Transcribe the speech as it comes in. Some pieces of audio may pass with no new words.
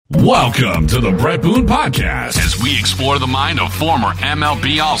Welcome to the Brett Boone Podcast, as we explore the mind of former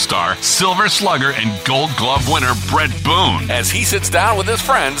MLB All-Star, Silver Slugger, and Gold Glove winner Brett Boone, as he sits down with his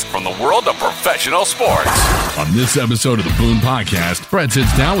friends from the world of professional sports. On this episode of the Boone Podcast, Brett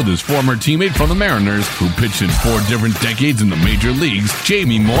sits down with his former teammate from the Mariners, who pitched in 4 different decades in the major leagues,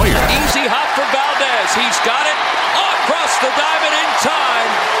 Jamie Moyer. Easy hop for Valdez. He's got it across the diamond in time.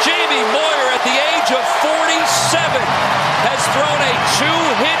 Jamie Moyer, at the age of 47, has thrown a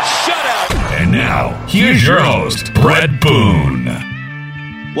 2-hit shutout. And now, here's your host, Brett Boone.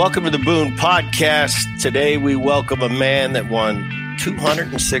 Welcome to the Boone Podcast. Today we welcome a man that won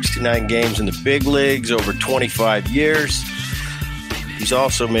 269 games in the big leagues over 25 years. He's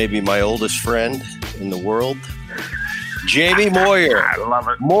also maybe my oldest friend in the world, Jamie Moyer. I love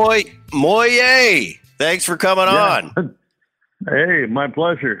it. Moyer, thanks for coming on. Hey, my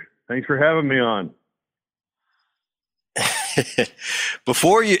pleasure. Thanks for having me on.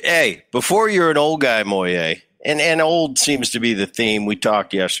 Before you're an old guy, Moyer, and old seems to be the theme. We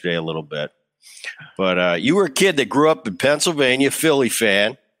talked yesterday a little bit, but you were a kid that grew up in Pennsylvania, Philly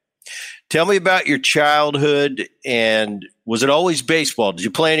fan. Tell me about your childhood, and was it always baseball? Did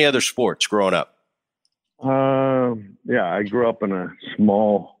you play any other sports growing up? Yeah, I grew up in a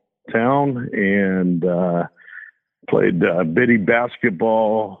small town and played bitty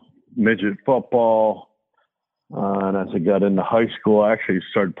basketball, midget football. And as I got into high school, I actually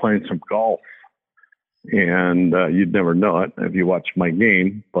started playing some golf. And you'd never know it if you watched my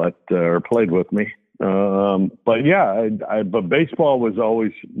game, or played with me. But yeah, but baseball was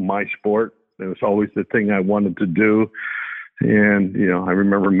always my sport. It was always the thing I wanted to do. And, I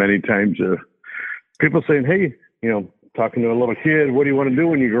remember many times people saying, hey, talking to a little kid, what do you want to do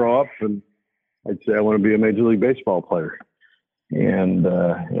when you grow up? And I'd say, I want to be a Major League Baseball player. And,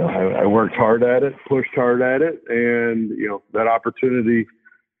 I worked hard at it, pushed hard at it. And, that opportunity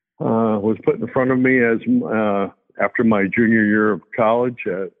was put in front of me as after my junior year of college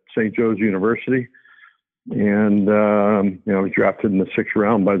at St. Joe's University. And, I was drafted in the 6th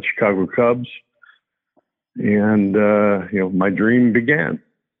round by the Chicago Cubs. And, my dream began.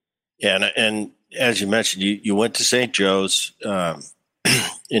 Yeah, and as you mentioned, you went to St. Joe's.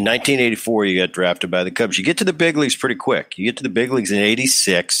 In 1984, you got drafted by the Cubs. You get to the big leagues pretty quick. You get to the big leagues in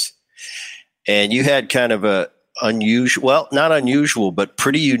 86, and you had kind of a unusual, well, not unusual, but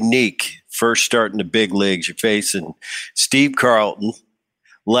pretty unique first start in the big leagues. You're facing Steve Carlton,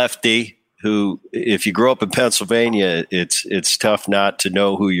 lefty, who, if you grow up in Pennsylvania, it's tough not to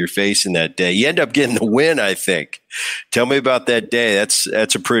know who you're facing that day. You end up getting the win, I think. Tell me about that day. That's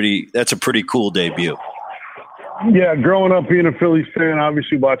a pretty cool debut. Yeah, growing up being a Phillies fan,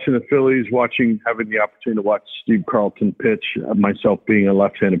 obviously watching the Phillies, having the opportunity to watch Steve Carlton pitch, myself being a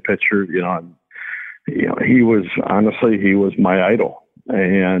left-handed pitcher, he was my idol.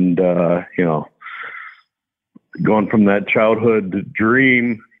 And, going from that childhood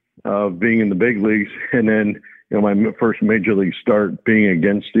dream of being in the big leagues, and then, my first major league start being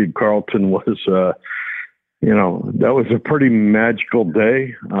against Steve Carlton was, that was a pretty magical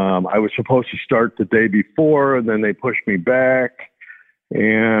day. I was supposed to start the day before, and then they pushed me back.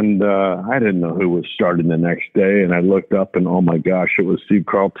 And I didn't know who was starting the next day. And I looked up, and oh my gosh, it was Steve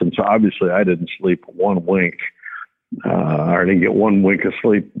Carlton. So obviously I didn't sleep one wink. I didn't get one wink of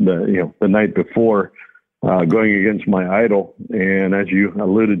sleep the night before going against my idol. And as you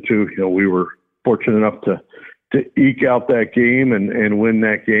alluded to, we were fortunate enough to eke out that game and win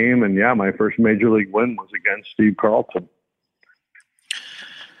that game. And yeah, my first major league win was against Steve Carlton.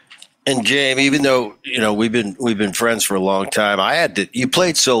 And James, even though, we've been friends for a long time, you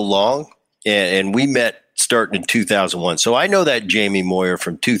played so long and we met starting in 2001. So I know that Jamie Moyer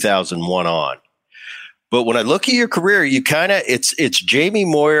from 2001 on. But when I look at your career, you it's Jamie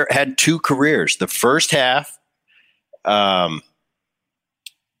Moyer had 2 careers. The first half,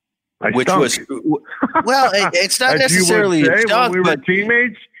 which stunk. Was, well, it's not necessarily you stunk, when we were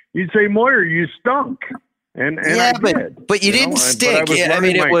teammates, you'd say, Moyer, you stunk. And yeah, I did, but you didn't stink.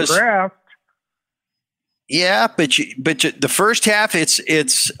 It was craft. Yeah, but the first half,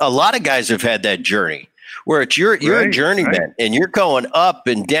 it's a lot of guys have had that journey where you're a journeyman and you're going up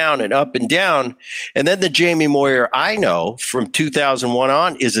and down and up and down. And then the Jamie Moyer I know from 2001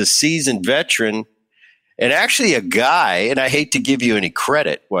 on is a seasoned veteran. And actually a guy, and I hate to give you any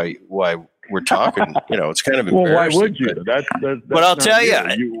credit why we're talking, it's kind of embarrassing. Well, why would you? That's but I'll tell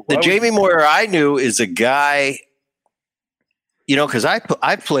you, the Jamie Moyer I knew is a guy, because I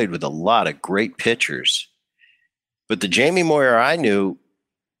played with a lot of great pitchers. But the Jamie Moyer I knew,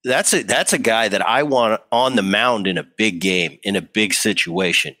 that's a guy that I want on the mound in a big game, in a big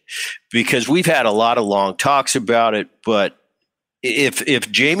situation. Because we've had a lot of long talks about it, but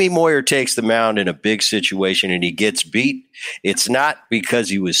if Jamie Moyer takes the mound in a big situation and he gets beat, it's not because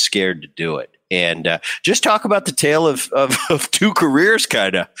he was scared to do it. And just talk about the tale of two careers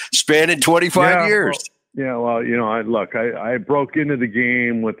kind of spanning 25 years. Well, I broke into the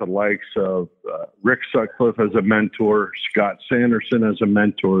game with the likes of Rick Sutcliffe as a mentor, Scott Sanderson as a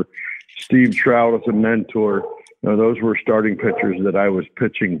mentor, Steve Trout as a mentor. Those were starting pitchers that I was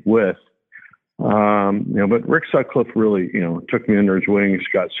pitching with. But Rick Sutcliffe really, took me under his wing.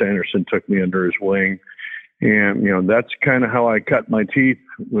 Scott Sanderson took me under his wing. And, that's kind of how I cut my teeth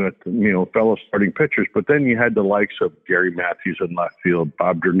with, fellow starting pitchers. But then you had the likes of Gary Matthews in left field,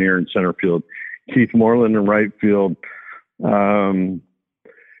 Bob Dernier in center field, Keith Moreland in right field, Leon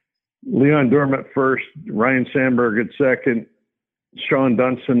Durham at first, Ryan Sandberg at second, Sean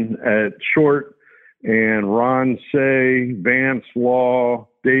Dunson at short, and Ron Say, Vance Law,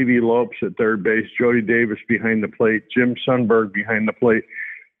 Davey Lopes at third base, Jody Davis behind the plate, Jim Sundberg behind the plate.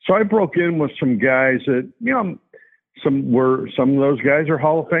 So I broke in with some guys that, some of those guys are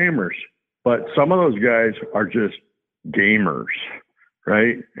Hall of Famers, but some of those guys are just gamers,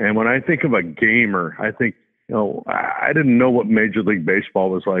 right? And when I think of a gamer, I think, I didn't know what Major League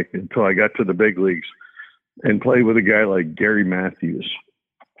Baseball was like until I got to the big leagues and played with a guy like Gary Matthews,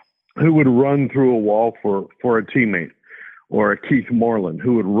 who would run through a wall for a teammate, or a Keith Moreland,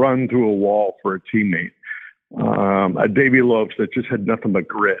 who would run through a wall for a teammate. A Davey Lopes that just had nothing but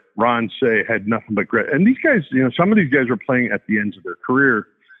grit. Ron Say had nothing but grit. And these guys, some of these guys were playing at the ends of their career,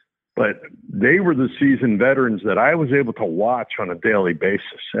 but they were the seasoned veterans that I was able to watch on a daily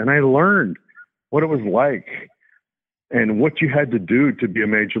basis. And I learned what it was like and what you had to do to be a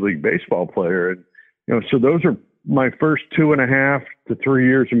Major League Baseball player. And, so those are my first 2.5 to 3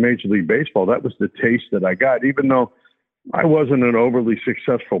 years in Major League Baseball. That was the taste that I got. Even though I wasn't an overly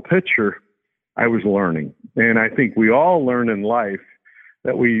successful pitcher, I was learning. And I think we all learn in life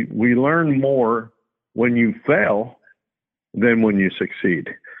that we learn more when you fail than when you succeed.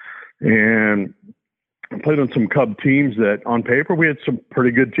 And I played on some Cub teams that on paper, we had some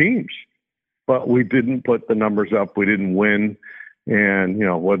pretty good teams, but we didn't put the numbers up. We didn't win. And,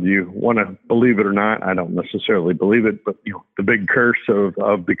 whether you want to believe it or not, I don't necessarily believe it, but, the big curse of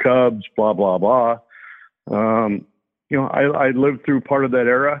the Cubs, blah, blah, blah. I lived through part of that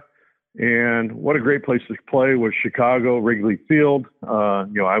era. And what a great place to play was Chicago, Wrigley Field.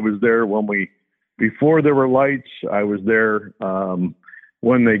 I was there before there were lights. I was there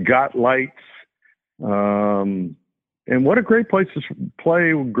when they got lights. And what a great place to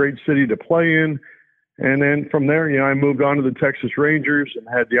play, great city to play in. And then from there, I moved on to the Texas Rangers and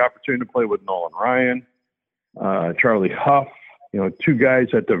had the opportunity to play with Nolan Ryan, Charlie Huff, two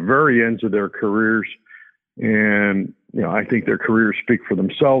guys at the very ends of their careers. And, I think their careers speak for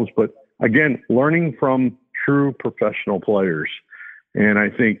themselves, but again, learning from true professional players. And I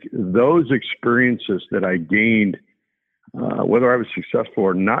think those experiences that I gained, whether I was successful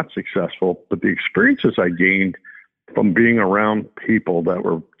or not successful, but the experiences I gained from being around people that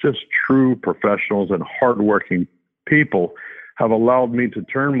were just true professionals and hardworking people have allowed me to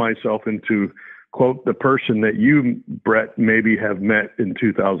turn myself into, quote, the person that you, Brett, maybe have met in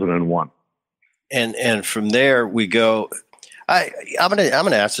 2001. And from there we go. I'm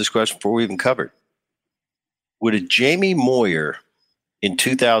gonna ask this question before we even covered. Would a Jamie Moyer in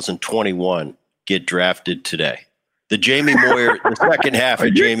 2021 get drafted today? The Jamie Moyer, the second half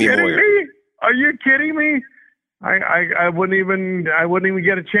of Jamie Moyer. Are you kidding me? I wouldn't even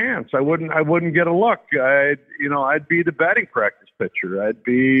get a chance. I wouldn't get a look. I'd be the batting practice pitcher. I'd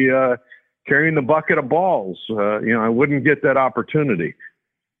be carrying the bucket of balls. I wouldn't get that opportunity.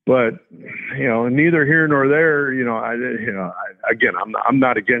 But neither here nor there. I'm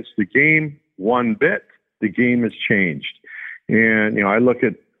not against the game one bit. The game has changed, and I look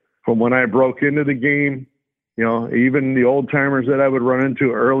at from when I broke into the game. Even the old timers that I would run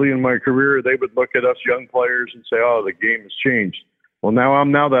into early in my career, they would look at us young players and say, "Oh, the game has changed." Well, now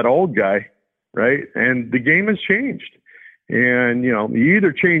I'm that old guy, right? And the game has changed, and you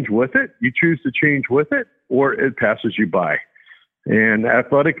either change with it, you choose to change with it, or it passes you by. And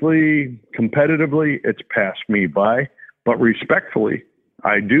athletically, competitively, it's passed me by. But respectfully,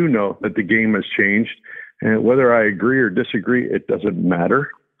 I do know that the game has changed. And whether I agree or disagree, it doesn't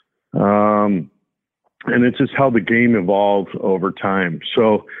matter. And it's just how the game evolves over time.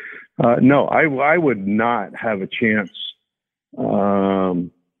 So, no, I would not have a chance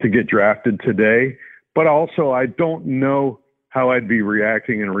to get drafted today. But also, I don't know how I'd be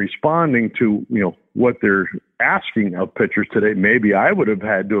reacting and responding to, what they're asking of pitchers today. Maybe I would have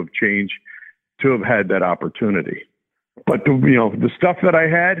had to have changed to have had that opportunity. But, the stuff that I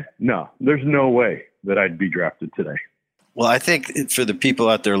had, no, there's no way that I'd be drafted today. Well, I think for the people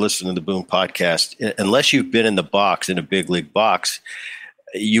out there listening to the Boone podcast, unless you've been in the box, in a big league box,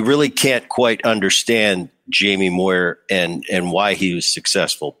 you really can't quite understand Jamie Moyer and why he was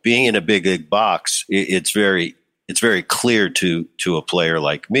successful. Being in a big league box, it's very clear to a player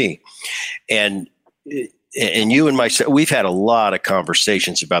like me. And you and myself, we've had a lot of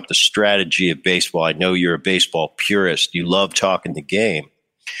conversations about the strategy of baseball. I know you're a baseball purist. You love talking the game.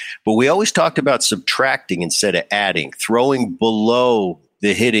 But we always talked about subtracting instead of adding, throwing below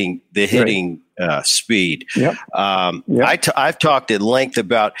the hitting speed. Yep. I've talked at length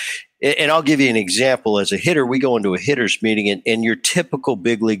about, and I'll give you an example. As a hitter, we go into a hitter's meeting, and your typical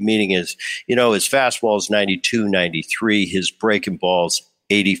big league meeting is, his fastball is 92, 93, his breaking ball's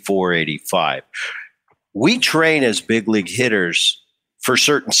 84, 85. We train as big league hitters for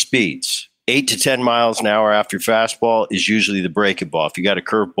certain speeds. 8 to 10 miles an hour after fastball is usually the breaking ball. If you got a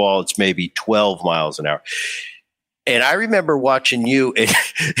curveball, it's maybe 12 miles an hour. And I remember watching you,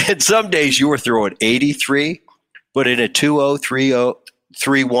 and some days you were throwing 83, but in a 2-0, 3-0,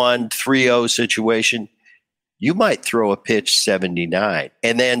 3-1, 3-0 situation, you might throw a pitch 79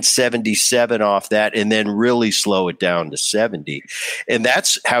 and then 77 off that and then really slow it down to 70. And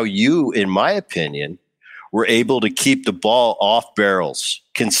that's how you, in my opinion, were able to keep the ball off barrels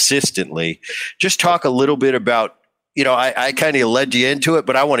consistently. Just talk a little bit about, I kind of led you into it,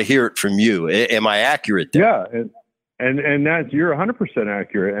 but I want to hear it from you. Am I accurate there? Yeah. And that's, you're 100%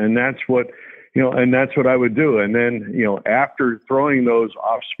 accurate. And that's what, and that's what I would do. And then, after throwing those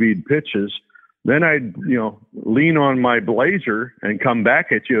off-speed pitches, then I'd, lean on my blazer and come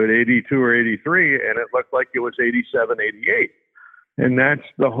back at you at 82 or 83, and it looked like it was 87, 88. And that's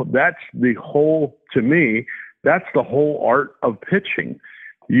the whole, to me, that's the whole art of pitching.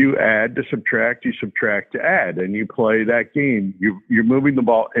 You add to subtract, you subtract to add, and you play that game. You're moving the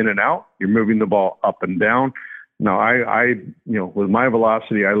ball in and out. You're moving the ball up and down. Now, I with my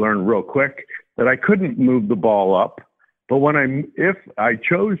velocity, I learned real quick that I couldn't move the ball up. But if I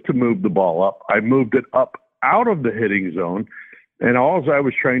chose to move the ball up, I moved it up out of the hitting zone, and all I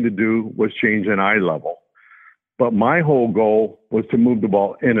was trying to do was change an eye level. But my whole goal was to move the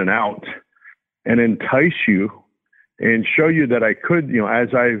ball in and out and entice you and show you that I could,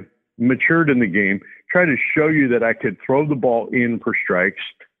 as I matured in the game, try to show you that I could throw the ball in for strikes.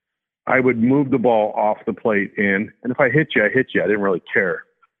 I would move the ball off the plate in. And if I hit you, I hit you. I didn't really care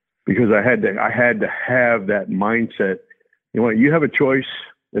because I had to have that mindset. You have a choice.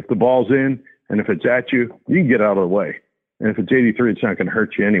 If the ball's in and if it's at you, you can get out of the way. And if it's 83, it's not going to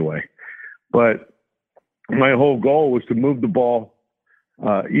hurt you anyway. But my whole goal was to move the ball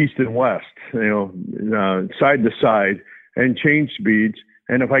east and west, side to side, and change speeds.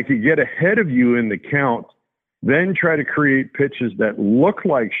 And if I could get ahead of you in the count, then try to create pitches that look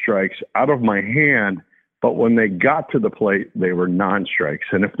like strikes out of my hand, but when they got to the plate, they were non-strikes.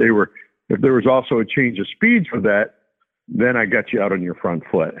 And if there was also a change of speeds for that, then I got you out on your front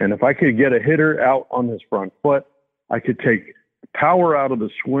foot. And if I could get a hitter out on his front foot, I could take power out of the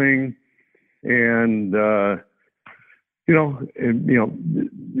swing. And, I'll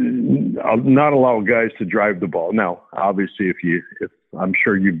not allow guys to drive the ball. Now, obviously, if I'm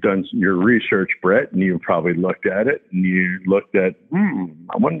sure you've done your research, Brett, and you've probably looked at it and you looked at,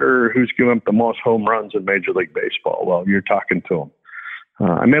 I wonder who's given up the most home runs in Major League Baseball. Well, you're talking to them.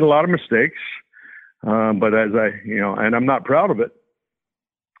 I made a lot of mistakes, but and I'm not proud of it,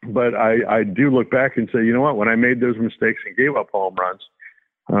 but I do look back and say, you know what, when I made those mistakes and gave up home runs,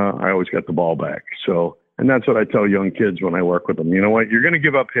 I always got the ball back. So, and that's what I tell young kids when I work with them. You know what? You're going to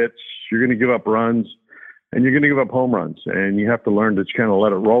give up hits, you're going to give up runs, and you're going to give up home runs. And you have to learn to kind of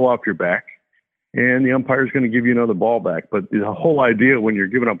let it roll off your back. And the umpire's going to give you another ball back. But the whole idea when you're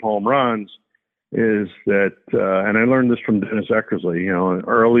giving up home runs is that, and I learned this from Dennis Eckersley.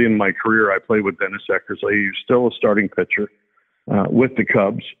 Early in my career, I played with Dennis Eckersley. He was still a starting pitcher with the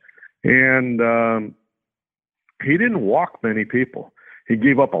Cubs. And he didn't walk many people. He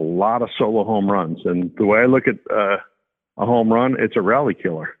gave up a lot of solo home runs. And the way I look at a home run, it's a rally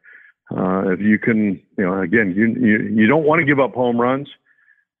killer. If you can, again, you don't want to give up home runs,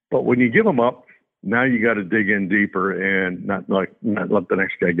 but when you give them up, now you got to dig in deeper and not let the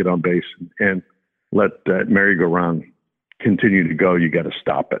next guy get on base and let that merry-go-round continue to go. You got to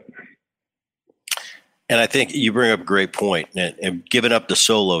stop it. And I think you bring up a great point. And giving up the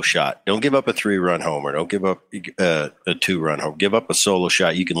solo shot. Don't give up a 3-run homer. Don't give up a 2-run homer. Give up a solo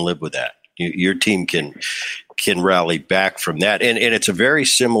shot. You can live with that. Your team can rally back from that. And it's a very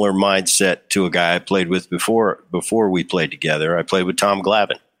similar mindset to a guy I played with before we played together. I played with Tom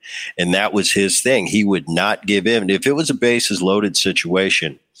Glavine. And that was his thing. He would not give in. If it was a bases loaded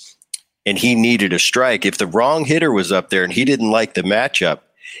situation, and he needed a strike, if the wrong hitter was up there and he didn't like the matchup,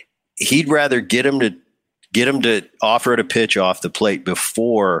 he'd rather get him to offer it a pitch off the plate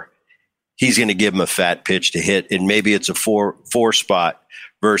before he's going to give him a fat pitch to hit. And maybe it's a four spot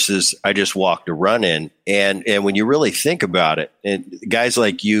versus I just walked a run in. And when you really think about it, and guys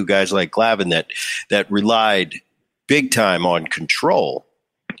like you, guys like Glavine that relied big time on control,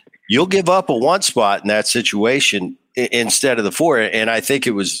 you'll give up a one spot in that situation instead of the four. And I think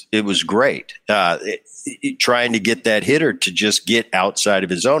it was great trying to get that hitter to just get outside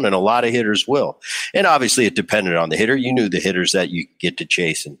of his zone. And a lot of hitters will. And obviously it depended on the hitter. You knew the hitters that you get to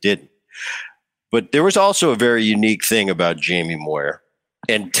chase and didn't. But there was also a very unique thing about Jamie Moyer,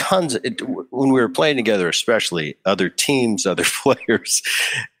 and when we were playing together, especially other teams, other players,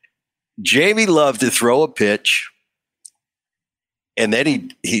 Jamie loved to throw a pitch and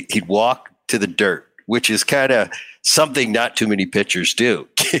then he'd walk to the dirt, which is kind of something not too many pitchers do.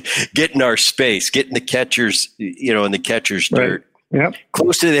 Get in our space, get in the catcher's, in the catcher's dirt,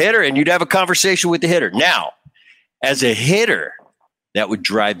 close to the hitter, and you'd have a conversation with the hitter. Now, as a hitter, that would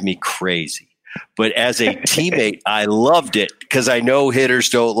drive me crazy. But as a teammate, I loved it because I know hitters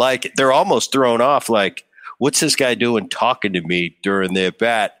don't like it. They're almost thrown off like, what's this guy doing talking to me during the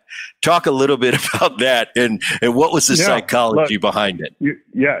at-bat? Talk a little bit about that and what was the psychology behind it?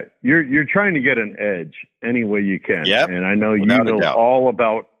 You're trying to get an edge any way you can. Yep, and I know you know all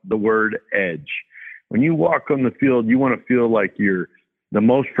about the word edge. When you walk on the field, you want to feel like you're the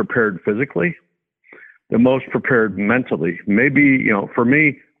most prepared physically, the most prepared mentally. Maybe, for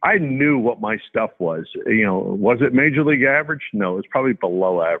me, I knew what my stuff was. Was it major league average? No, it's probably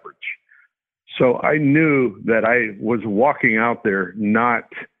below average. So I knew that I was walking out there not,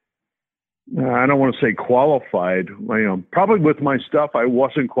 I don't want to say qualified. Probably with my stuff, I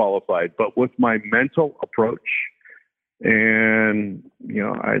wasn't qualified, but with my mental approach and,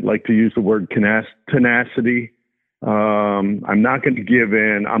 I'd like to use the word tenacity. I'm not going to give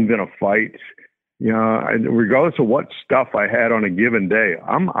in. I'm going to fight. Regardless of what stuff I had on a given day,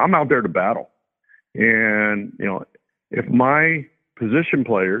 I'm out there to battle. And, if my position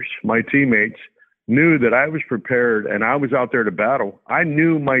players, my teammates knew that I was prepared and I was out there to battle, I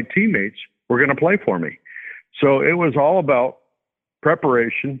knew my teammates were going to play for me. So it was all about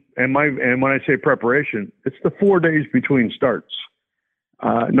preparation. And when I say preparation, it's the 4 days between starts.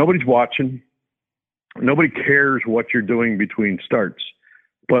 Nobody's watching. Nobody cares what you're doing between starts.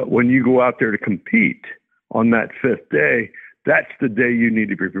 But when you go out there to compete on that fifth day, that's the day you need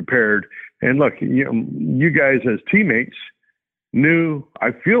to be prepared. And look, you guys as teammates knew,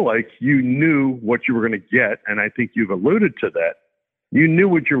 I feel like you knew what you were going to get. And I think you've alluded to that. You knew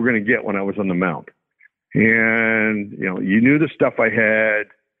what you were going to get when I was on the mound. And, you knew the stuff I had.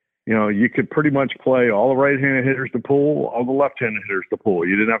 You could pretty much play all the right-handed hitters to pull, all the left-handed hitters to pull.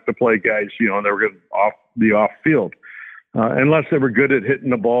 You didn't have to play guys, they were good off the off field. Unless they were good at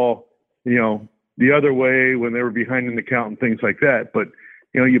hitting the ball, the other way when they were behind in the count and things like that. But,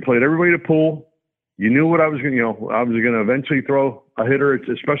 you played everybody to pull. You knew what I was going to, I was going to eventually throw a hitter,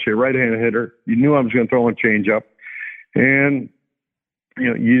 especially a right-handed hitter. You knew I was going to throw a changeup. And,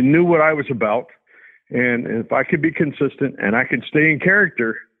 you knew what I was about. And if I could be consistent and I could stay in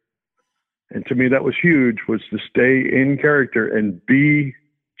character, and to me that was huge, was to stay in character and be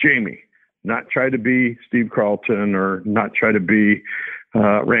Jamie. Not try to be Steve Carlton or not try to be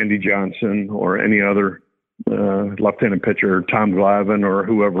Randy Johnson or any other left-handed pitcher, Tom Glavine or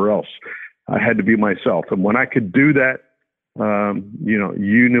whoever else. I had to be myself. And when I could do that,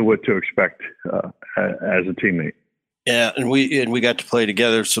 you knew what to expect as a teammate. Yeah, and we got to play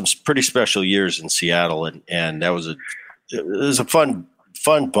together some pretty special years in Seattle, and that was a fun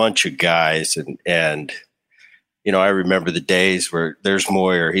bunch of guys, and I remember the days where there's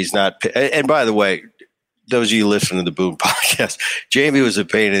Moyer. He's not. And by the way, those of you listening to the Boone podcast, Jamie was a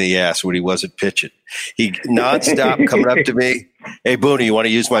pain in the ass when he wasn't pitching. He nonstop coming up to me. Hey, Boone, you want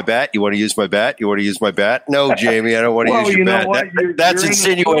to use my bat? You want to use my bat? You want to use my bat? No, Jamie, I don't want to use your bat. That's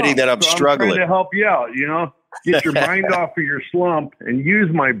insinuating that I'm struggling. I'm trying to help you out, Get your mind off of your slump and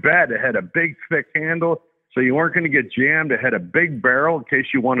use my bat. It had a big, thick handle, so you weren't going to get jammed. It had a big barrel in case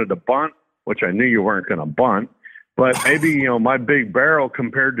you wanted to bunt, which I knew you weren't going to bunt. But maybe, my big barrel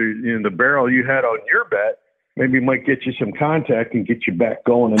compared to the barrel you had on your bat, maybe might get you some contact and get you back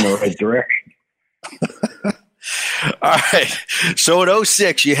going in the right direction. All right. So in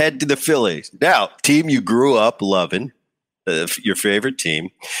 2006, you head to the Phillies. Now, team you grew up loving, your favorite team.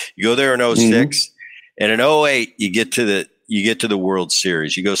 You go there in 2006, and in 2008, you get to the World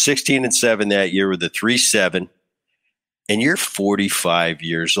Series. You go 16-7 that year with a 3.7, and you're 45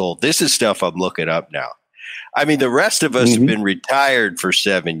 years old. This is stuff I'm looking up now. I mean, the rest of us have been retired for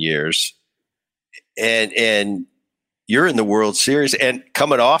 7 years. and you're in the World Series and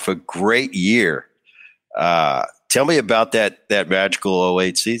coming off a great year. Tell me about that magical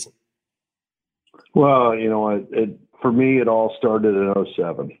 08 season. Well, for me, it all started in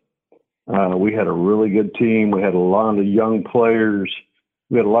 07. We had a really good team. We had a lot of young players.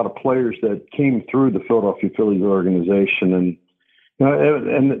 We had a lot of players that came through the Philadelphia Phillies organization, and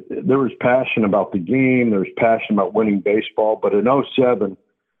there was passion about the game. There was passion about winning baseball. But in 07,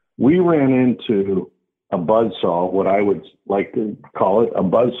 we ran into a buzzsaw, what I would like to call it, a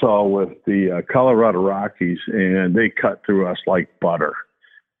buzzsaw with the Colorado Rockies, and they cut through us like butter.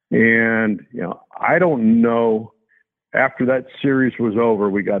 And, I don't know, after that series was over,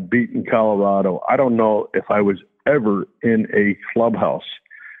 we got beaten Colorado. I don't know if I was ever in a clubhouse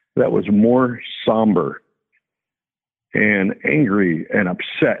that was more somber and angry and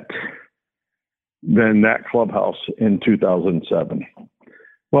upset than that clubhouse in 2007.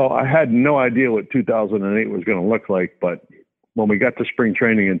 Well, I had no idea what 2008 was going to look like, but when we got to spring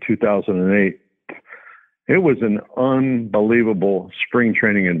training in 2008, it was an unbelievable spring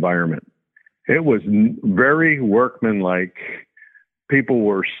training environment. It was very workmanlike. People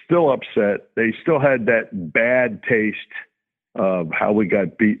were still upset. They still had that bad taste of how we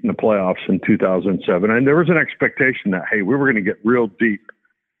got beat in the playoffs in 2007. And there was an expectation that, hey, we were going to get real deep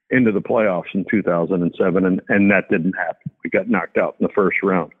into the playoffs in 2007, and that didn't happen. We got knocked out in the first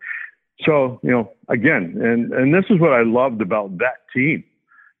round. So, again, and this is what I loved about that team,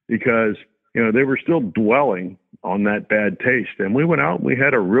 because, they were still dwelling on that bad taste. And we went out and we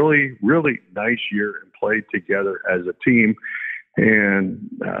had a really, really nice year and played together as a team. And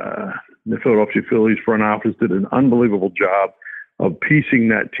the Philadelphia Phillies front office did an unbelievable job of piecing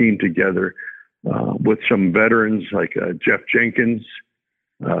that team together with some veterans like Jeff Jenkins,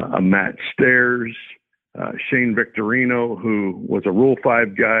 Matt Stairs, Shane Victorino, who was a Rule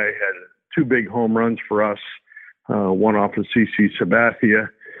 5 guy, had 2 big home runs for us, one off of CC Sabathia,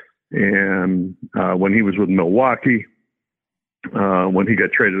 and when he was with Milwaukee, when he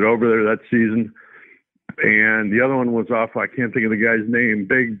got traded over there that season. And the other one was off, I can't think of the guy's name,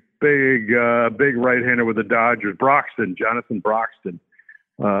 big right-hander with the Dodgers, Jonathan Broxton,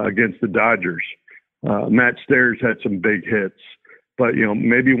 against the Dodgers. Matt Stairs had some big hits. But,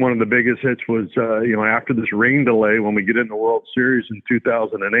 maybe one of the biggest hits was, after this rain delay, when we get in the World Series in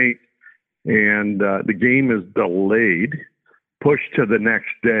 2008, and the game is delayed, pushed to the next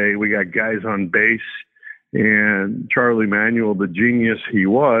day. We got guys on base, and Charlie Manuel, the genius he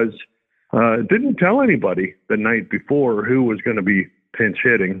was, didn't tell anybody the night before who was going to be pinch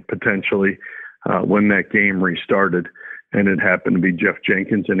hitting potentially when that game restarted. And it happened to be Jeff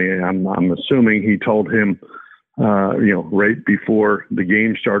Jenkins, and I'm assuming he told him, right before the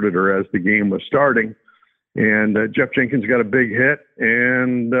game started or as the game was starting. And Jeff Jenkins got a big hit,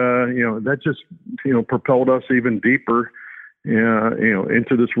 and, that just, propelled us even deeper,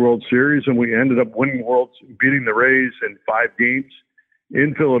 into this World Series. And we ended up beating the Rays in 5 games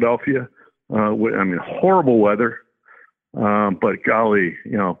in Philadelphia. Horrible weather. But golly,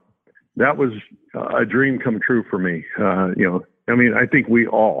 that was a dream come true for me. I think we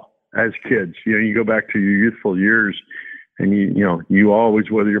all, as kids, you go back to your youthful years, and you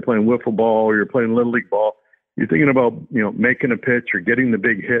always, whether you're playing wiffle ball or you're playing Little League ball, you're thinking about, making a pitch or getting the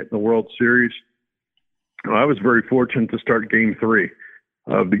big hit in the World Series. I was very fortunate to start Game 3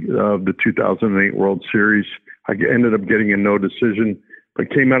 of the 2008 World Series. I ended up getting a no decision, but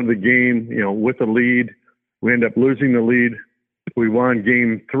came out of the game, with a lead. We ended up losing the lead. We won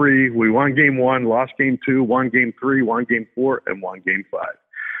Game 3. We won Game 1, lost Game 2, won Game 3, won Game 4, and won Game 5.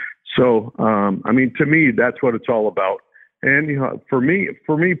 So, to me, that's what it's all about. And, for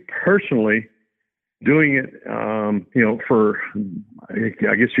me personally, doing it, for,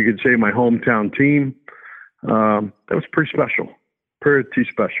 I guess you could say, my hometown team, that was pretty special.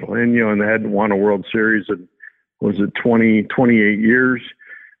 And, and they hadn't won a World Series in, 28 years,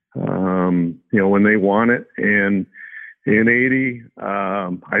 when they won it. And in 80,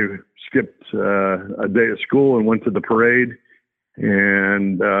 I skipped a day of school and went to the parade.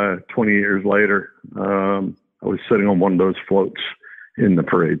 And 20 years later, I was sitting on one of those floats in the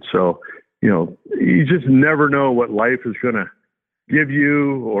parade. So, you just never know what life is going to give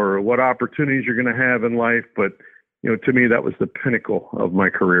you or what opportunities you're going to have in life. But, to me, that was the pinnacle of my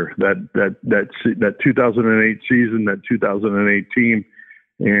career, that 2008 season, that 2008 team,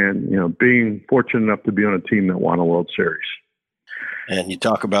 and, being fortunate enough to be on a team that won a World Series. And you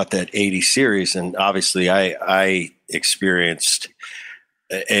talk about that 80 series, and obviously I experienced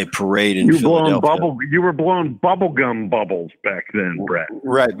a parade in Philadelphia. You were blowing bubblegum bubbles back then, Brett.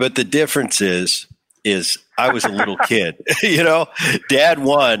 Right, but the difference is is I was a little kid, Dad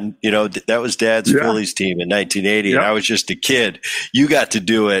won, that was Dad's Phillies team in 1980. And I was just a kid. You got to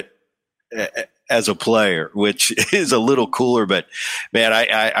do it as a player, which is a little cooler, but man,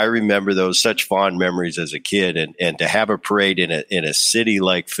 I remember those such fond memories as a kid, and to have a parade in a city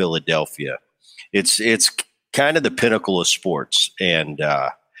like Philadelphia, it's kind of the pinnacle of sports. And,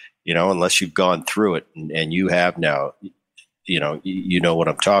 unless you've gone through it and you have now, you know what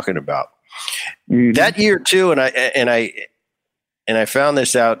I'm talking about. Mm-hmm. That year too. And I found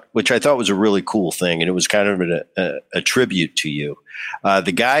this out, which I thought was a really cool thing. And it was kind of a tribute to you.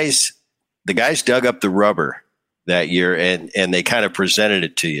 The guys dug up the rubber that year and they kind of presented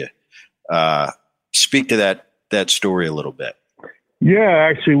it to you. Speak to that story a little bit. Yeah,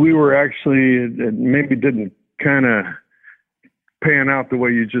 actually, it maybe didn't kind of pan out the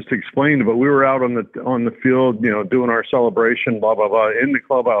way you just explained, but we were out on the field, doing our celebration, blah, blah, blah, in the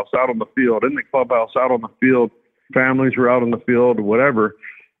clubhouse, out on the field, in the clubhouse, out on the field. Families were out on the field, whatever.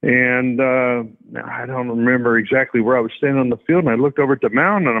 And I don't remember exactly where I was standing on the field, and I looked over at the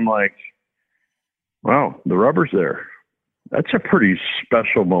mound, and I'm like, wow, the rubber's there. That's a pretty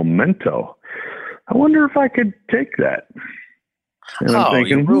special memento. I wonder if I could take that. And I'm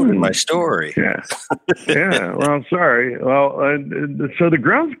thinking, you ruined my story. Yeah. Yeah. Well, sorry. Well, so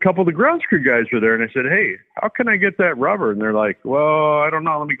a couple of the grounds crew guys were there, and I said, hey, how can I get that rubber? And they're like, well, I don't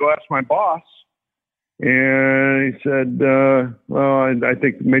know. Let me go ask my boss. And he said, well, I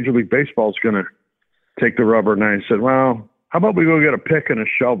think Major League Baseball is going to take the rubber. And I said, well, how about we go get a pick and a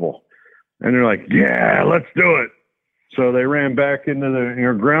shovel? And they're like, yeah, let's do it. So they ran back into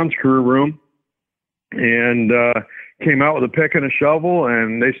the grounds crew room and came out with a pick and a shovel,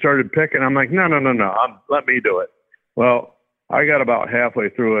 and they started picking. I'm like, no, let me do it. Well, I got about halfway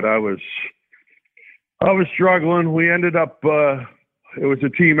through it. I was struggling. We ended up, it was a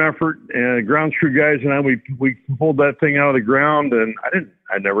team effort, and grounds crew guys and I, we pulled that thing out of the ground, and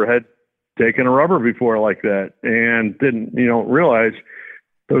I never had taken a rubber before like that, and didn't, realize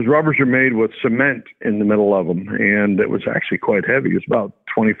those rubbers are made with cement in the middle of them, and it was actually quite heavy. It was about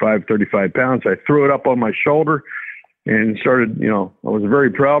 25, 35 pounds. I threw it up on my shoulder and started, I was very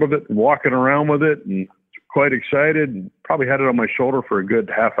proud of it, walking around with it and quite excited, and probably had it on my shoulder for a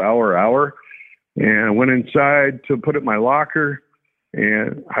good half hour. And I went inside to put it in my locker,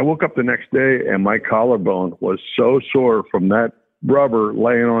 and I woke up the next day and my collarbone was so sore from that rubber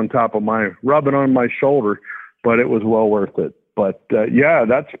laying on top of rubbing on my shoulder, but it was well worth it. But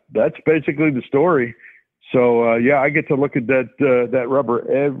that's basically the story. So I get to look at that rubber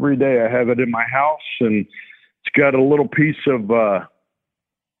every day. I have it in my house, and it's got a little piece of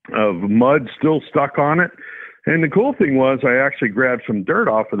mud still stuck on it. And the cool thing was I actually grabbed some dirt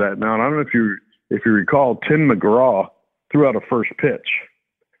off of that mound. I don't know if you recall, Tim McGraw threw out a first pitch.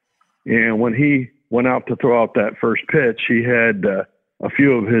 And when he went out to throw out that first pitch, he had a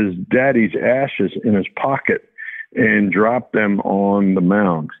few of his daddy's ashes in his pocket and dropped them on the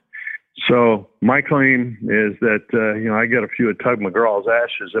mound. So my claim is that, I got a few of Tug McGraw's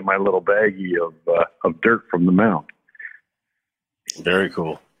ashes in my little baggie of dirt from the mound. Very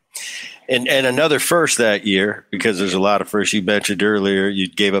cool. And another first that year, because there's a lot of firsts. You mentioned earlier, you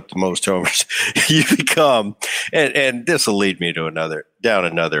gave up the most homers. You become, and this will lead me to down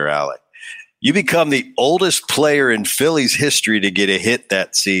another alley. You become the oldest player in Phillies history to get a hit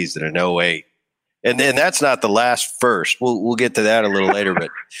that season in 2008. And then that's not the last first. We'll get to that a little later. But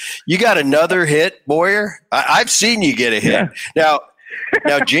you got another hit, Moyer. I've seen you get a hit. Yeah.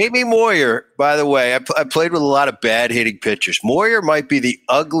 Now, Jamie Moyer, by the way, I played with a lot of bad hitting pitchers. Moyer might be the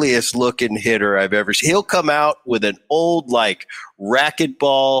ugliest looking hitter I've ever seen. He'll come out with an old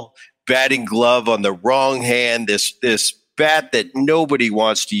racquetball batting glove on the wrong hand. This bat that nobody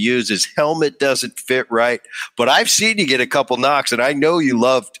wants to use. His helmet doesn't fit right. But I've seen you get a couple knocks, and I know you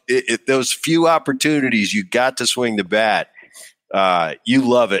loved it, those few opportunities you got to swing the bat. You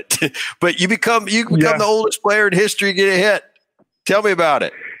love it. But you become the oldest player in history to get a hit. Tell me about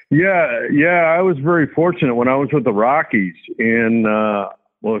it. Yeah. I was very fortunate when I was with the Rockies in,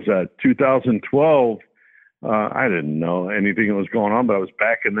 2012. I didn't know anything that was going on, but I was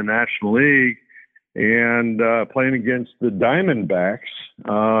back in the National League and playing against the Diamondbacks.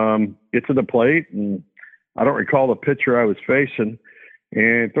 Get to the plate, and I don't recall the pitcher I was facing,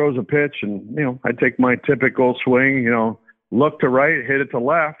 and throws a pitch, and, I take my typical swing, look to right, hit it to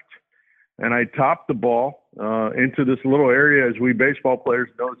left, and I topped the ball into this little area, as we baseball players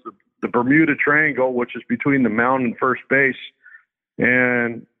know, it's the Bermuda Triangle, which is between the mound and first base.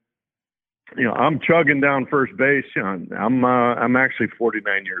 And, I'm chugging down first base. I'm actually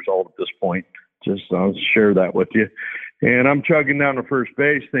 49 years old at this point. Just I'll share that with you. And I'm chugging down to first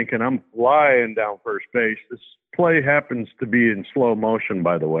base thinking I'm flying down first base. This play happens to be in slow motion,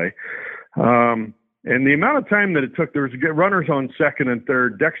 by the way. And the amount of time that it took, there was runners on second and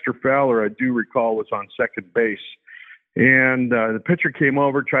third. Dexter Fowler, I do recall, was on second base. And the pitcher came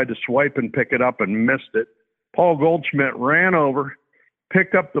over, tried to swipe and pick it up and missed it. Paul Goldschmidt ran over,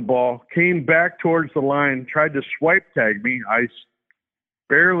 picked up the ball, came back towards the line, tried to swipe tag me. I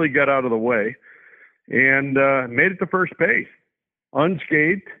barely got out of the way and made it to first base,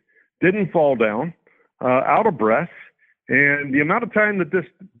 unscathed, didn't fall down, out of breath. And the amount of time that this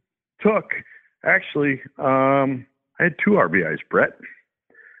took, actually, I had 2 RBIs, Brett,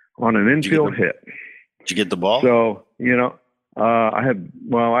 on an infield hit. Did you get the ball? So, I have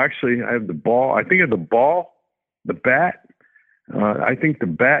the ball. I think of the ball, the bat. I think the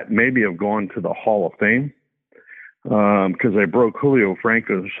bat maybe have gone to the Hall of Fame because I broke Julio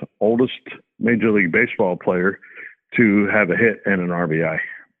Franco's oldest Major League Baseball player to have a hit and an RBI.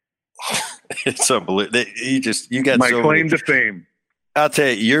 It's unbelievable. You got my claim to fame. I'll tell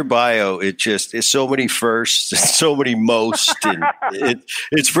you, your bio, it's so many firsts, so many most. And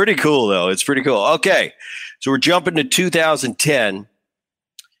it's pretty cool, though. It's pretty cool. Okay, so we're jumping to 2010,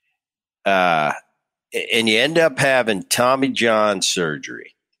 and you end up having Tommy John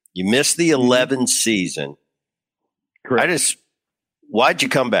surgery. You missed the 11 season. Correct. Why'd you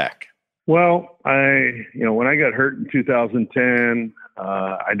come back? Well, when I got hurt in 2010,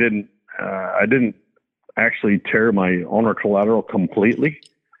 I didn't actually tear my ulnar collateral completely.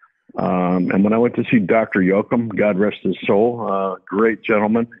 And when I went to see Dr. Yoakum, God rest his soul, great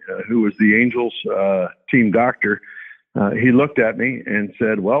gentleman, who was the Angels team doctor, he looked at me and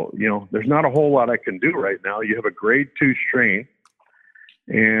said, well, there's not a whole lot I can do right now. You have a grade 2 strain,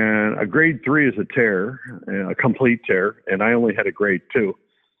 and a grade 3 is a tear, a complete tear, and I only had a grade 2.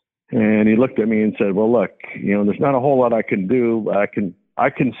 And he looked at me and said, well, look, there's not a whole lot I can do. I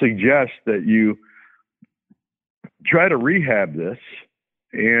can suggest that you try to rehab this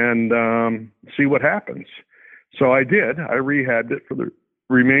and see what happens. So I did. I rehabbed it for the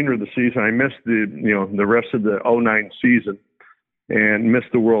remainder of the season. I missed the rest of the 2009 season and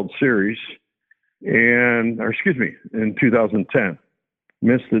missed the World Series in 2010.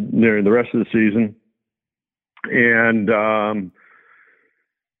 Missed the rest of the season and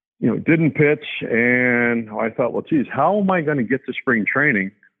didn't pitch. And I thought, well, geez, how am I going to get to spring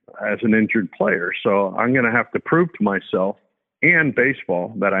training as an injured player? So I'm going to have to prove to myself and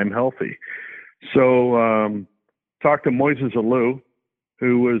baseball that I'm healthy. So talked to Moises Alou,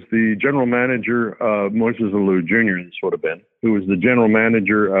 who was the general manager of Moises Alou Jr., this would have been, who was the general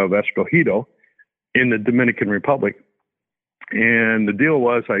manager of Escogido in the Dominican Republic. And the deal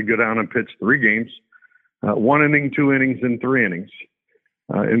was I go down and pitch 3 games, 1 inning, 2 innings, and 3 innings.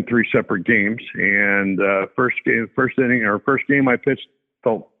 In 3 separate games. And first game I pitched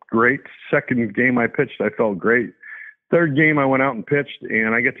felt great. Second game I pitched, I felt great. Third game I went out and pitched,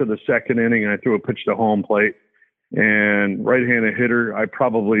 and I get to the second inning and I threw a pitch to home plate. And right-handed hitter, I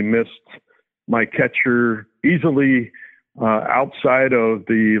probably missed my catcher easily outside of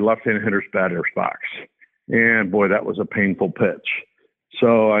the left-handed hitter's batter's box. And boy, that was a painful pitch.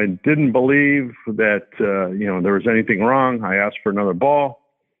 So I didn't believe that, there was anything wrong. I asked for another ball.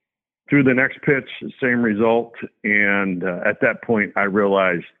 Threw the next pitch, same result. And at that point, I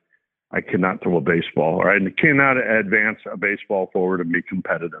realized I cannot throw a baseball, or I cannot advance a baseball forward and be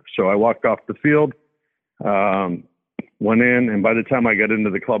competitive. So I walked off the field, went in, and by the time I got into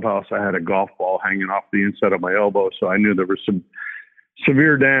the clubhouse, I had a golf ball hanging off the inside of my elbow. So I knew there was some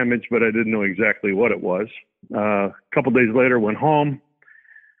severe damage, but I didn't know exactly what it was. A couple days later, went home.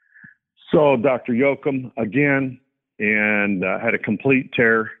 So Dr. Yoakum again, and had a complete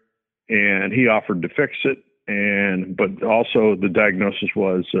tear, and he offered to fix it. But also the diagnosis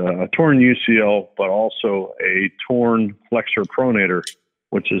was a torn UCL, but also a torn flexor pronator,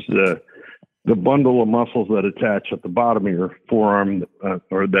 which is the bundle of muscles that attach at the bottom of your forearm,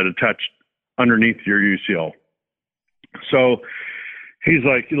 or that attach underneath your UCL. So he's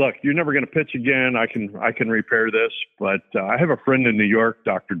like, look, you're never going to pitch again. I can repair this. But I have a friend in New York,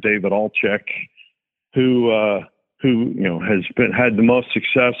 Dr. David Alchek, who has had the most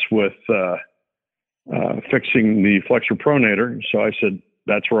success with fixing the flexor pronator. So I said,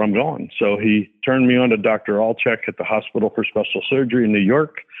 that's where I'm going. So he turned me on to Dr. Alchek at the Hospital for Special Surgery in New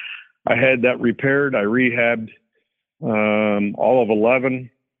York. I had that repaired. I rehabbed all of 11,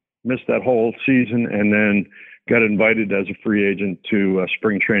 missed that whole season, and then got invited as a free agent to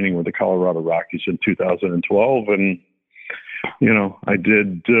spring training with the Colorado Rockies in 2012. And, I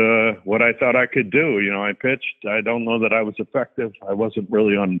did what I thought I could do. I pitched. I don't know that I was effective. I wasn't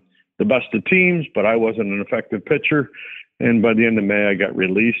really on the best of teams, but I wasn't an effective pitcher. And by the end of May, I got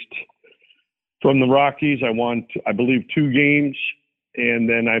released from the Rockies. I won, I believe, 2 games, and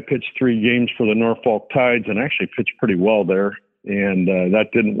then I pitched 3 games for the Norfolk Tides, and actually pitched pretty well there. And that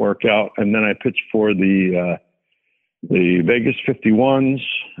didn't work out. And then I pitched for the Vegas 51s.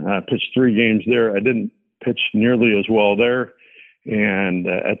 I pitched 3 games there. I didn't pitch nearly as well there. And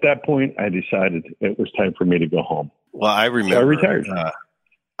at that point, I decided it was time for me to go home. Well, I remember. So I retired.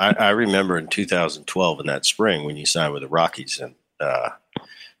 I remember in 2012 in that spring when you signed with the Rockies, and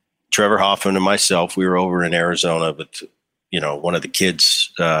Trevor Hoffman and myself, we were over in Arizona with, one of the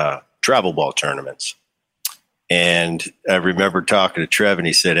kids' travel ball tournaments. And I remember talking to Trev, and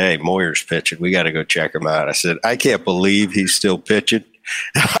he said, "Hey, Moyer's pitching. We got to go check him out." I said, "I can't believe he's still pitching."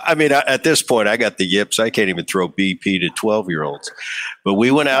 I mean, at this point, I got the yips. I can't even throw BP to 12-year-olds. But we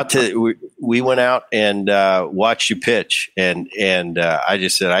went out and watched you pitch, and I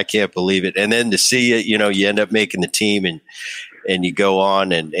just said, "I can't believe it." And then to see it, you end up making the team, and you go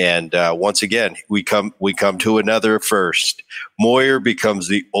on, and once again, we come to another first. Moyer becomes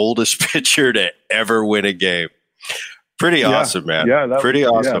the oldest pitcher to ever win a game. Pretty awesome, man. Yeah, pretty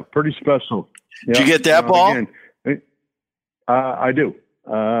awesome. Yeah, pretty special. Did you get that ball? Again, I do.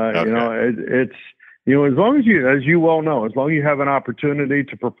 Okay. It's as long as you well know, as long as you have an opportunity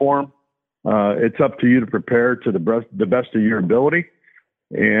to perform, it's up to you to prepare to the best of your ability,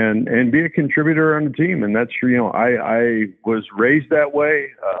 and be a contributor on the team. And that's I was raised that way.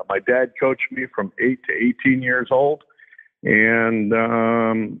 My dad coached me from 8 to 18 years old, and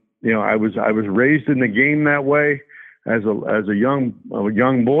I was raised in the game that way as a young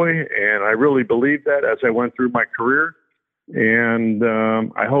boy, and I really believed that as I went through my career. And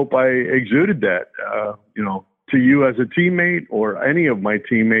I hope I exuded that, to you as a teammate or any of my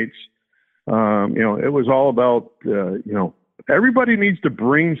teammates. It was all about, everybody needs to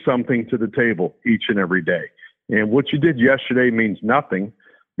bring something to the table each and every day. And what you did yesterday means nothing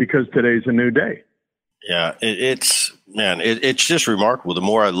because today's a new day. Yeah, it's just remarkable. The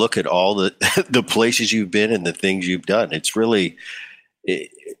more I look at all the places you've been and the things you've done, it's really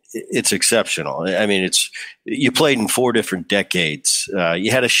it's exceptional. I mean, you played in 4 different decades. You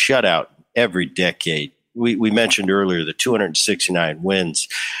had a shutout every decade. We mentioned earlier the 269 wins.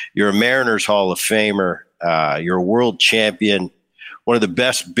 You're a Mariners Hall of Famer. You're a world champion. One of the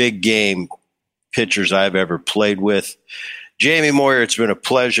best big game pitchers I've ever played with. Jamie Moyer, it's been a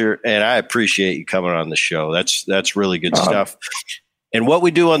pleasure, and I appreciate you coming on the show. That's really good stuff. And what we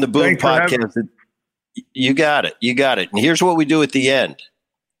do on the Boone podcast, you got it. And here's what we do at the end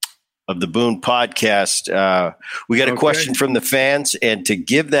of the Boone podcast. We got a question from the fans, and to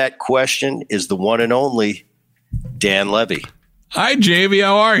give that question is the one and only Dan Levy. Hi, Jamie.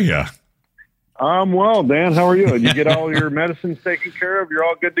 How are you? I'm well, Dan. How are you? You get all your medicines taken care of? You're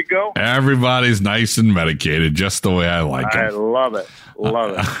all good to go? Everybody's nice and medicated, just the way I like it. I love it.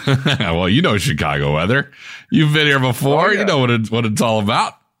 Well, you know Chicago weather. You've been here before. Oh, yeah. You know what it's all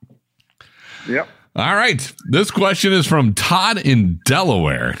about. Yep. All right. This question is from Todd in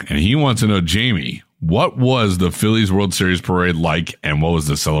Delaware, and he wants to know, Jamie, what was the Phillies World Series parade like, and what was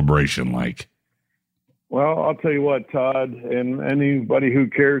the celebration like? Well, I'll tell you what, Todd, and anybody who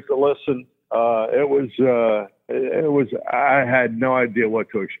cares to listen, it was, I had no idea what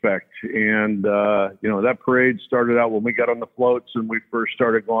to expect. And, that parade started out when we got on the floats and we first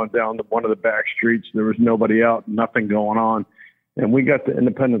started going down to one of the back streets. There was nobody out, nothing going on. And we got to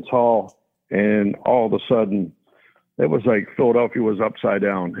Independence Hall, and all of a sudden it was like Philadelphia was upside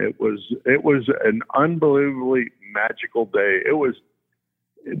down. It was an unbelievably magical day. It was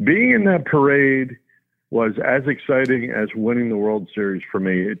being in that parade was as exciting as winning the World Series for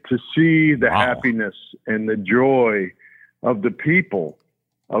me. To see the happiness and the joy of the people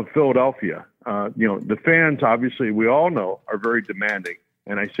of Philadelphia. The fans, obviously, we all know, are very demanding.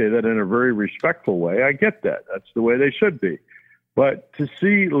 And I say that in a very respectful way. I get that. That's the way they should be. But to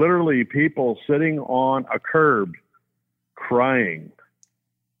see literally people sitting on a curb crying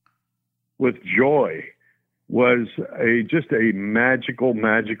with joy was just a magical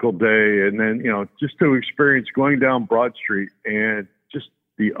day. And then, just to experience going down Broad Street and just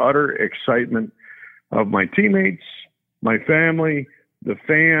the utter excitement of my teammates, my family, the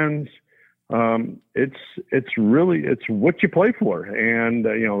fans. It's what you play for. And,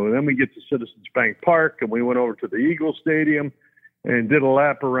 then we get to Citizens Bank Park, and we went over to the Eagle Stadium and did a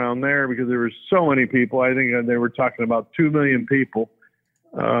lap around there because there were so many people. I think they were talking about 2 million people,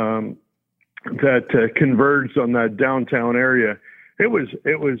 that converged on that downtown area. It was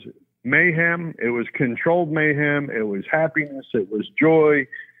mayhem. It was controlled mayhem. It was happiness. It was joy.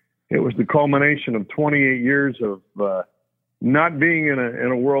 It was the culmination of 28 years of not being in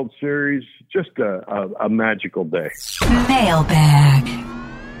a World Series, just a magical day. Mailbag.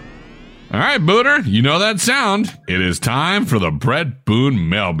 All right, Booner, you know that sound. It is time for the Brett Boone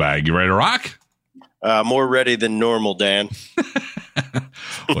mailbag. You ready to rock? More ready than normal, Dan.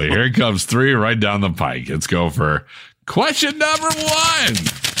 Well, here it comes, 3 right down the pike. Let's go for question number 1.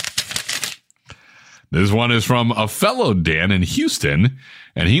 This one is from a fellow Dan in Houston,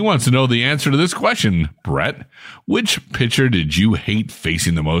 and he wants to know the answer to this question. Brett, which pitcher did you hate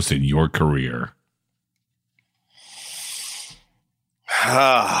facing the most in your career?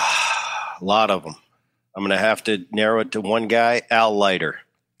 A lot of them. I'm going to have to narrow it to one guy, Al Leiter.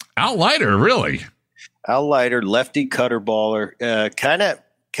 Al Leiter, really? Al Leiter, lefty cutter baller, kind of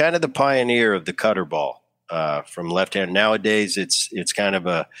the pioneer of the cutter ball from left hand. Nowadays, it's kind of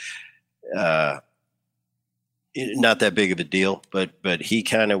a not that big of a deal, but he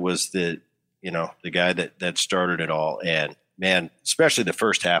kind of was the guy that started it all. And man, especially the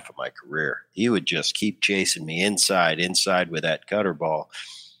first half of my career, he would just keep chasing me inside with that cutter ball.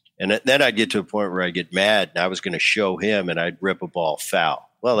 And then I'd get to a point where I'd get mad and I was going to show him and I'd rip a ball foul.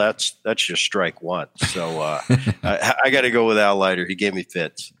 Well, that's just strike one. So I got to go with Al Leiter. He gave me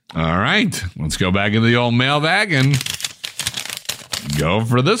fits. All right. Let's go back into the old mailbag and go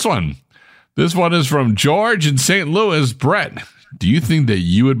for this one. This one is from George in St. Louis. Brett, do you think that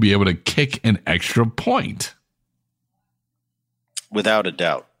you would be able to kick an extra point? Without a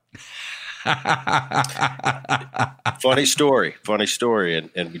doubt. Funny story.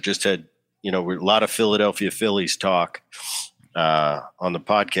 And we just had, a lot of Philadelphia Phillies talk on the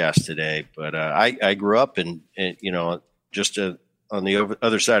podcast today. But I grew up in just on the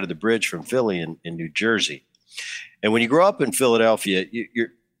other side of the bridge from Philly in New Jersey. And when you grow up in Philadelphia,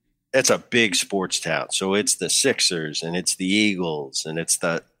 it's a big sports town. So it's the Sixers and it's the Eagles and it's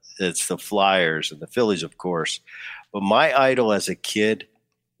the Flyers and the Phillies, of course. But my idol as a kid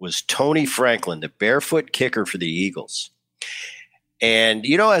was Tony Franklin, the barefoot kicker for the Eagles. And,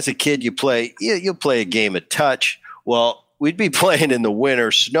 as a kid, you'll play a game of touch. Well, we'd be playing in the winter,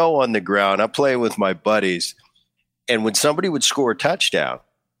 snow on the ground. I'm playing with my buddies. And when somebody would score a touchdown,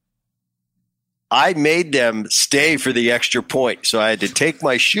 I made them stay for the extra point. So I had to take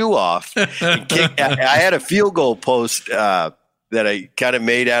my shoe off and kick. I had a field goal post that I kind of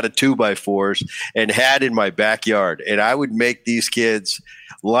made out of 2x4s and had in my backyard. And I would make these kids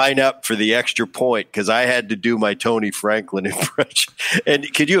line up for the extra point because I had to do my Tony Franklin impression.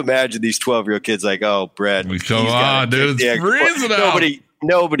 And could you imagine these 12-year-old kids like, oh, Brett, come on, dude, it's freezing out.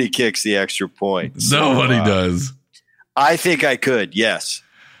 Nobody kicks the extra point. Nobody does. I think I could, yes.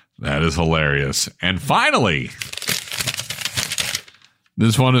 That is hilarious. And finally,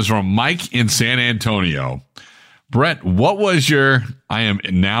 this one is from Mike in San Antonio. Brett, what was your I am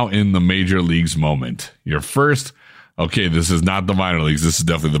now in the major leagues moment? Your first, okay, this is not the minor leagues. This is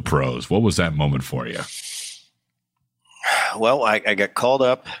definitely the pros. What was that moment for you? Well, I got called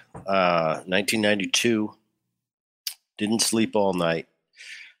up 1992. Didn't sleep all night.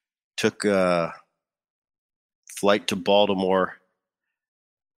 Took a flight to Baltimore.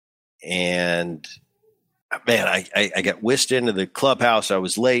 And man, I got whisked into the clubhouse. I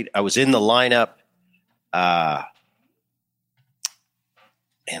was late. I was in the lineup.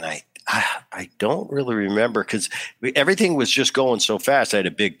 And I don't really remember because everything was just going so fast. I had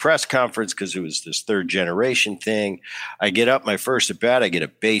a big press conference because it was this third generation thing. I get up my first at bat. I get a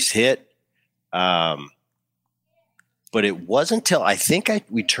base hit. But it wasn't till I think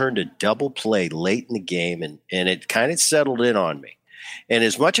we turned a double play late in the game and it kind of settled in on me. And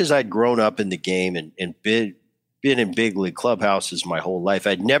as much as I'd grown up in the game and been in big league clubhouses my whole life,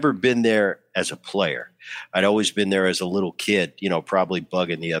 I'd never been there as a player. I'd always been there as a little kid, probably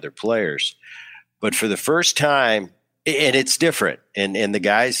bugging the other players. But for the first time, and it's different. And the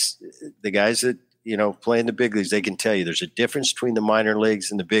guys that, play in the big leagues, they can tell you there's a difference between the minor leagues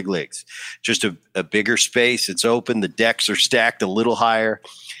and the big leagues. Just a bigger space. It's open. The decks are stacked a little higher.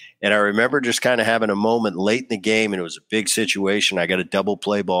 And I remember just kind of having a moment late in the game, and it was a big situation. I got a double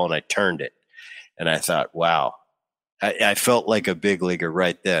play ball, and I turned it. And I thought, wow, I felt like a big leaguer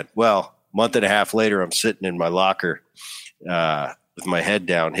right then. Well, a month and a half later, I'm sitting in my locker with my head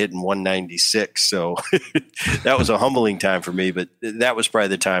down, hitting 196. So that was a humbling time for me, but that was probably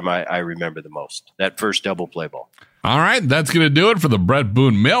the time I remember the most, that first double play ball. All right, that's going to do it for the Brett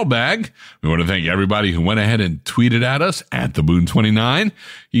Boone mailbag. We want to thank everybody who went ahead and tweeted at us at the Boone29.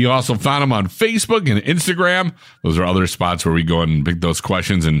 You also found them on Facebook and Instagram. Those are other spots where we go and pick those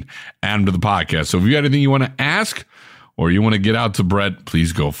questions and add them to the podcast. So if you got anything you want to ask or you want to get out to Brett,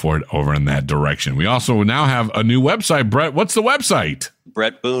 please go for it over in that direction. We also now have a new website. Brett, what's the website?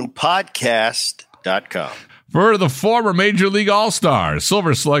 BrettBoonePodcast.com. for the former Major League All-Star,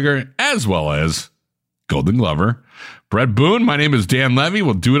 Silver Slugger, as well as Golden Glover, Brett Boone. My name is Dan Levy.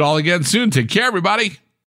 We'll do it all again soon. Take care, everybody.